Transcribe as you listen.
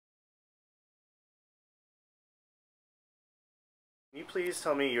Can you please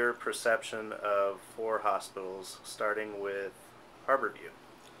tell me your perception of four hospitals, starting with Harborview?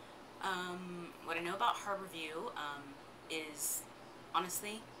 What I know about Harborview is,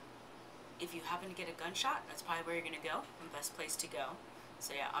 honestly, if you happen to get a gunshot, that's probably where you're going to go, the best place to go.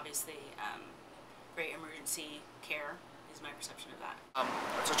 So yeah, obviously, great emergency care is my perception of that.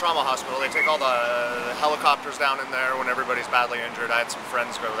 It's a trauma hospital. They take all the helicopters down in there when everybody's badly injured. I had some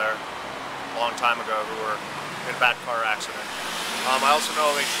friends go there a long time ago who were in a bad car accident. I also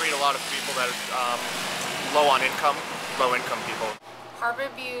know they treat a lot of people that are low income people.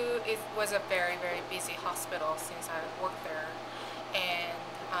 Harborview was a very, very busy hospital since I worked there, and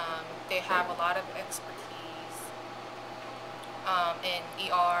they have a lot of expertise in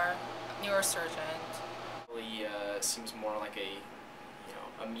ER, neurosurgeon. Really seems more like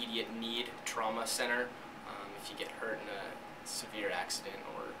a immediate need trauma center. If you get hurt in a severe accident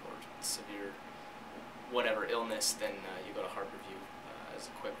or severe whatever illness, then you go to Harborview as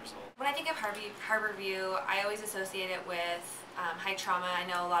a quick result. When I think of Harborview, I always associate it with high trauma. I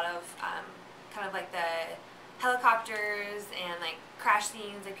know a lot of kind of like the helicopters and like crash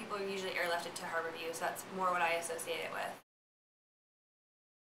scenes. Like people are usually airlifted to Harborview, so that's more what I associate it with.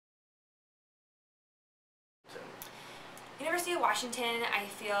 University of Washington, I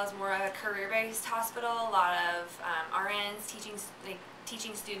feel, is more of a career-based hospital. A lot of RNs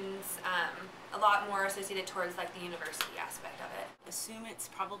teaching students. A lot more associated towards like the university aspect of it. Assume it's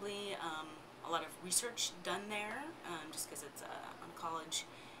probably a lot of research done there, just because it's on a college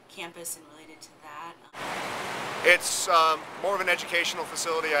campus and related to that. It's more of an educational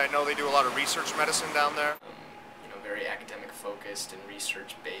facility. I know they do a lot of research medicine down there. Very academic focused and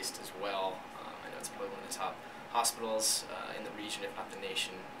research based as well. I know it's probably one of the top hospitals in the region, if not the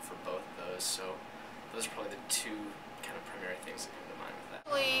nation, for both of those. So those are probably the two kind of primary things that come to mind with that.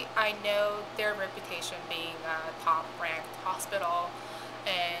 I know their reputation being a top-ranked hospital,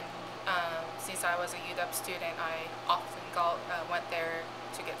 and since I was a UW student, I often went there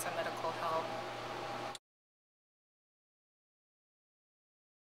to get some medical help.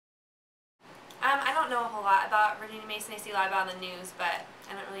 I don't know a whole lot about Virginia Mason. I see a lot about it on the news, but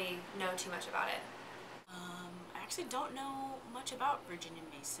I don't really know too much about it. I actually don't know much about Virginia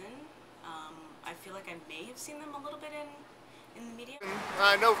Mason. I feel like I may have seen them a little bit in the media.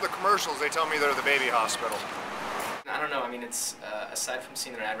 I know the commercials, they tell me they're the baby hospital. I don't know, I mean, it's, aside from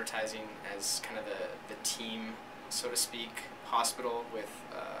seeing their advertising as kind of the team, so to speak, hospital with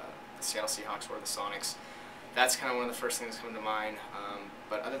the Seattle Seahawks or the Sonics, that's kind of one of the first things that come to mind.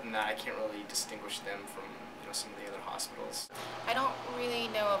 But other than that, I can't really distinguish them from some of the other hospitals. I don't really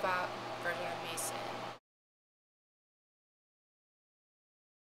know about Virginia Mason.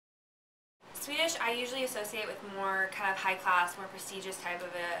 Swedish I usually associate with more kind of high class, more prestigious type of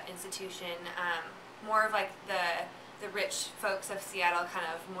an institution. More of like the rich folks of Seattle kind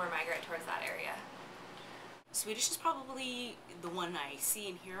of more migrate towards that area. Swedish is probably the one I see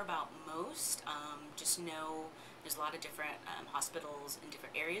and hear about most. Just know there's a lot of different hospitals in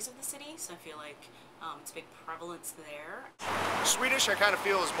different areas of the city, so I feel like it's a big prevalence there. Swedish I kind of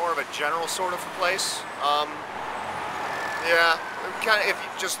feel is more of a general sort of place. Yeah, kind of if you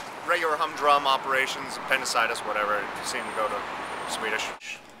just regular humdrum operations, appendicitis, whatever, you seem to go to Swedish.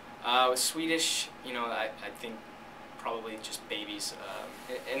 With Swedish, I think probably just babies.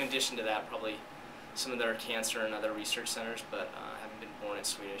 In addition to that, probably some of their cancer and other research centers, but having been born in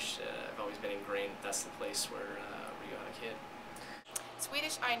Swedish, I've always been ingrained that's the place where you got a kid.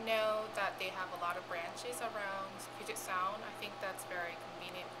 Swedish, I know that they have a lot of branches around Puget Sound. I think that's very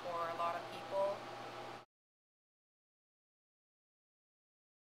convenient for a lot of people.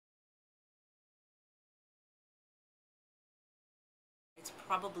 It's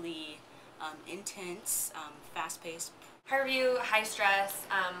probably intense, fast-paced. Harborview, high stress,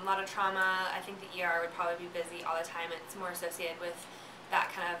 a lot of trauma. I think the ER would probably be busy all the time. It's more associated with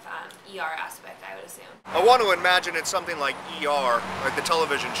that kind of ER aspect, I would assume. I want to imagine it's something like ER, like the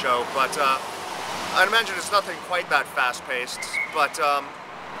television show, but I'd imagine it's nothing quite that fast-paced, but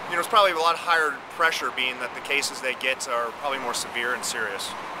it's probably a lot higher pressure, being that the cases they get are probably more severe and serious.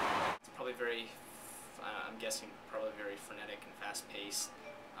 It's probably very, I'm guessing, probably very frenetic and fast-paced,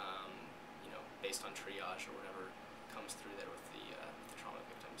 based on triage or whatever comes through there with the trauma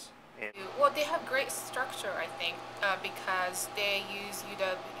victims. Well, they have great structure, I think, because they use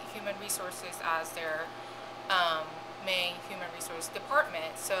UW Human Resources as their main human resource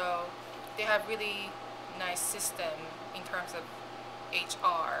department. So they have really nice system in terms of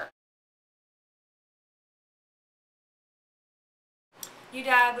HR.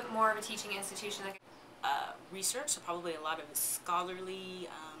 UW, more of a teaching institution. Research, so probably a lot of scholarly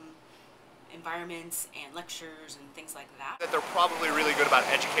environments and lectures and things like that. That they're probably really good about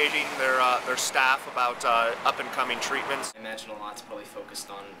educating their staff about up-and-coming treatments. I imagine a lot's probably focused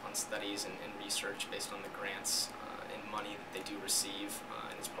on studies and research based on the grants and money that they do receive,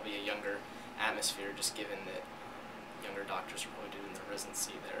 and it's probably a younger atmosphere just given that younger doctors are probably doing their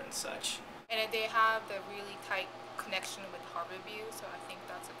residency there and such. And they have the really tight connection with Harborview, so I think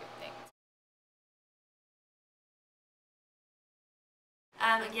that's a good thing.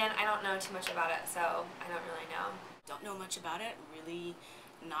 Again, I don't know too much about it, so I don't really know. Don't know much about it, really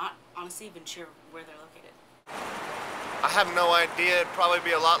not honestly even sure where they're located. I have no idea. It'd probably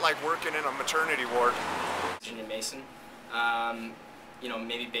be a lot like working in a maternity ward. Virginia Mason, you know,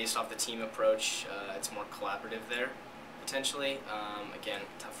 maybe based off the team approach, it's more collaborative there, potentially. Again,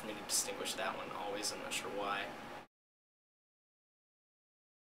 tough for me to distinguish that one always, I'm not sure why.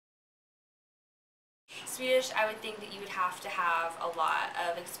 Swedish, I would think that you would have to have a lot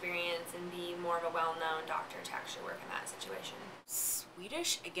of experience and be more of a well-known doctor to actually work in that situation.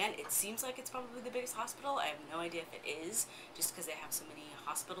 Swedish, again, it seems like it's probably the biggest hospital. I have no idea if it is, just because they have so many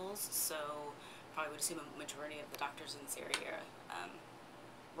hospitals, so probably would assume a majority of the doctors in this area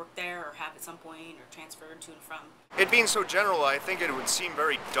work there or have at some point or transferred to and from. It being so general, I think it would seem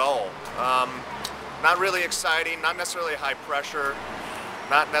very dull. Not really exciting, not necessarily high pressure,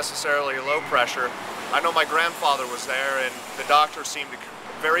 not necessarily low pressure. I know my grandfather was there and the doctors seemed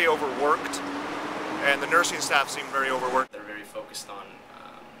very overworked and the nursing staff seemed very overworked. They're very focused on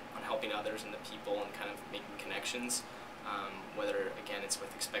helping others and the people and kind of making connections, whether again it's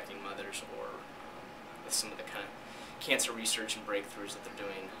with expecting mothers or with some of the kind of cancer research and breakthroughs that they're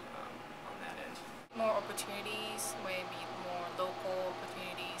doing on that end. More opportunities, maybe more local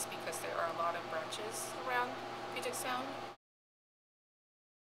opportunities because there are a lot of branches around Puget Sound.